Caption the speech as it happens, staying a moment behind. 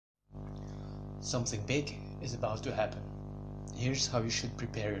Something big is about to happen. Here's how you should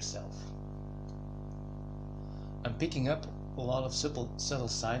prepare yourself. I'm picking up a lot of subtle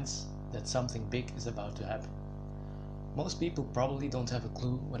signs that something big is about to happen. Most people probably don't have a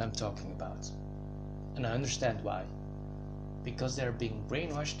clue what I'm talking about. And I understand why. Because they are being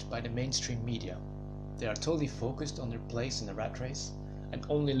brainwashed by the mainstream media. They are totally focused on their place in the rat race and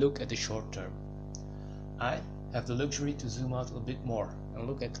only look at the short term. I have the luxury to zoom out a bit more and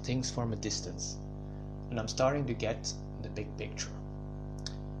look at things from a distance. And I'm starting to get the big picture.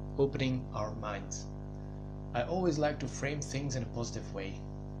 Opening our minds. I always like to frame things in a positive way.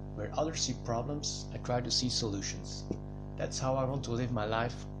 Where others see problems, I try to see solutions. That's how I want to live my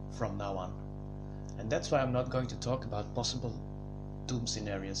life from now on. And that's why I'm not going to talk about possible doom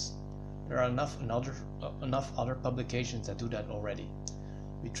scenarios. There are enough other publications that do that already.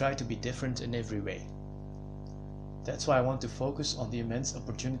 We try to be different in every way. That's why I want to focus on the immense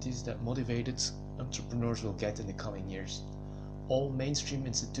opportunities that motivated entrepreneurs will get in the coming years. All mainstream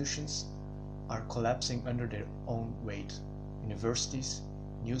institutions are collapsing under their own weight. Universities,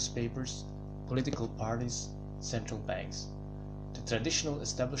 newspapers, political parties, central banks. The traditional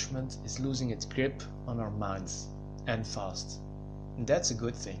establishment is losing its grip on our minds, and fast. And that's a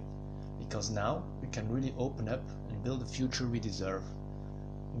good thing, because now we can really open up and build the future we deserve.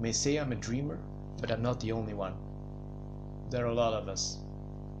 You may say I'm a dreamer, but I'm not the only one. There are a lot of us.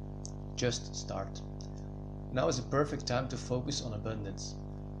 Just start. Now is a perfect time to focus on abundance.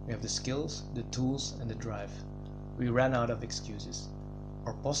 We have the skills, the tools, and the drive. We ran out of excuses.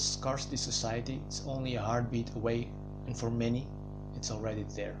 Our post-scarcity society is only a heartbeat away, and for many, it's already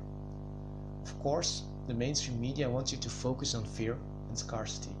there. Of course, the mainstream media wants you to focus on fear and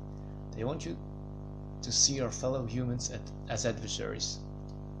scarcity. They want you to see our fellow humans as adversaries.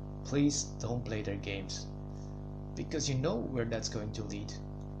 Please don't play their games. Because you know where that's going to lead.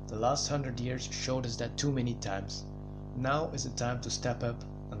 The last 100 years showed us that too many times. Now is the time to step up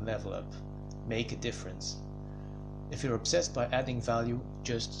and level up. Make a difference. If you're obsessed by adding value,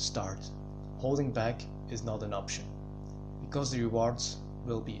 just start. Holding back is not an option. Because the rewards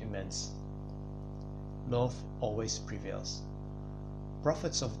will be immense. Love always prevails.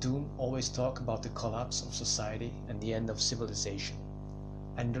 Prophets of doom always talk about the collapse of society and the end of civilization.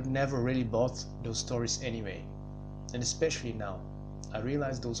 And I never really bought those stories anyway. And especially now, I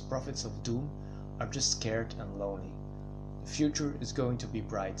realize those prophets of doom are just scared and lonely. The future is going to be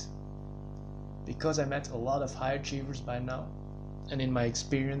bright. Because I met a lot of high achievers by now, and in my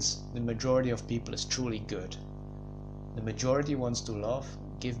experience, the majority of people is truly good. The majority wants to love,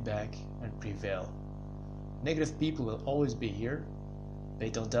 give back, and prevail. Negative people will always be here. They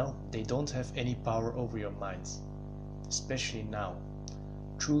don't have any power over your minds, especially now.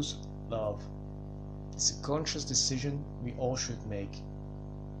 Choose love. It's a conscious decision we all should make.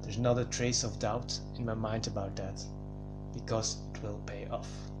 There's not a trace of doubt in my mind about that, because it will pay off.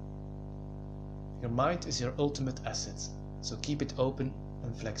 Your mind is your ultimate asset, so keep it open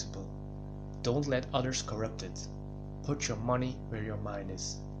and flexible. Don't let others corrupt it. Put your money where your mind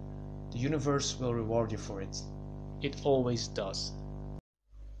is. The universe will reward you for it. It always does.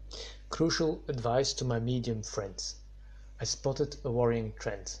 Crucial advice to my medium friends. I spotted a worrying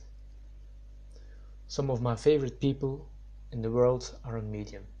trend. Some of my favorite people in the world are on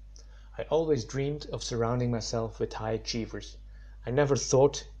Medium. I always dreamed of surrounding myself with high achievers. I never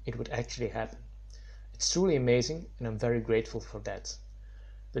thought it would actually happen. It's truly amazing and I'm very grateful for that.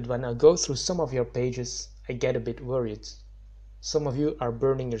 But when I go through some of your pages, I get a bit worried. Some of you are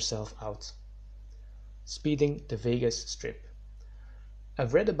burning yourself out. Speeding the Vegas Strip.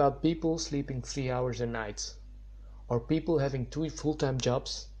 I've read about people sleeping 3 hours a night, or people having 2 full-time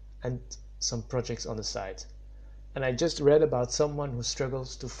jobs and some projects on the side. And I just read about someone who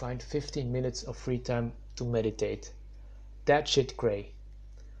struggles to find 15 minutes of free time to meditate. That shit cray.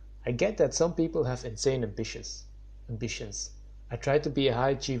 I get that some people have insane ambitions. I try to be a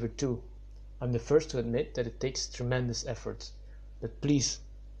high achiever too. I'm the first to admit that it takes tremendous effort. But please,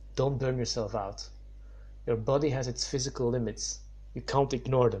 don't burn yourself out. Your body has its physical limits. You can't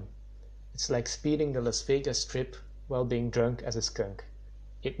ignore them. It's like speeding the Las Vegas Strip while being drunk as a skunk.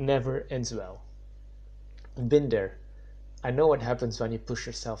 It never ends well. I've been there. I know what happens when you push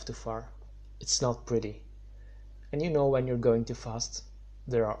yourself too far. It's not pretty. And you know when you're going too fast.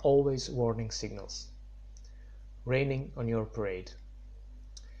 There are always warning signals. Raining on your parade.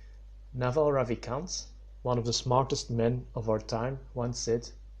 Naval Ravikant, one of the smartest men of our time, once said,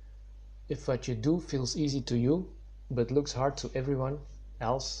 "If what you do feels easy to you, but looks hard to everyone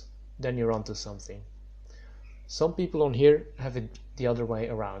else, then you're onto something." Some people on here have it the other way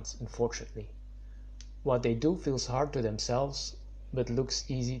around, unfortunately. What they do feels hard to themselves, but looks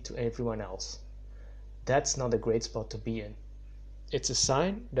easy to everyone else. That's not a great spot to be in. It's a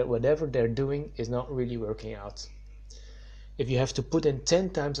sign that whatever they're doing is not really working out. If you have to put in 10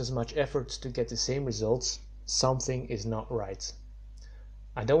 times as much effort to get the same results, something is not right.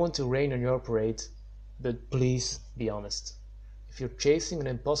 I don't want to rain on your parade, but please be honest. If you're chasing an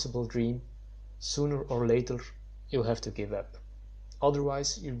impossible dream, sooner or later you'll have to give up.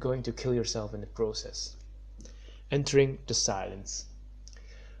 Otherwise, you're going to kill yourself in the process. Entering the silence.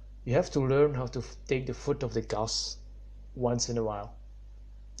 You have to learn how to take the foot off the gas once in a while.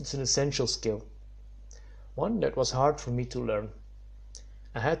 It's an essential skill. One that was hard for me to learn.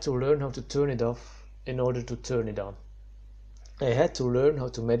 I had to learn how to turn it off in order to turn it on. I had to learn how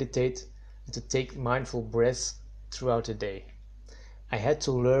to meditate and to take mindful breaths throughout the day. I had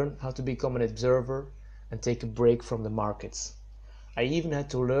to learn how to become an observer and take a break from the markets. I even had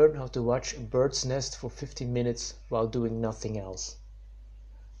to learn how to watch a bird's nest for 15 minutes while doing nothing else.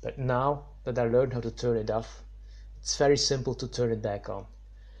 But now that I learned how to turn it off, it's very simple to turn it back on.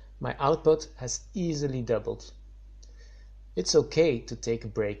 My output has easily doubled. It's okay to take a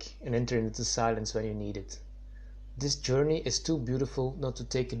break and enter into silence when you need it. This journey is too beautiful not to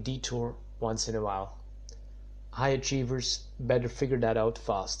take a detour once in a while. High achievers better figure that out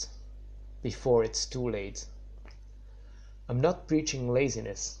fast, before it's too late. I'm not preaching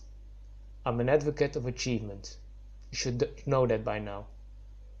laziness. I'm an advocate of achievement. You should know that by now.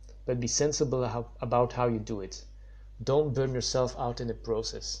 But be sensible about how you do it. Don't burn yourself out in the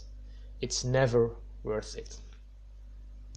process. It's never worth it.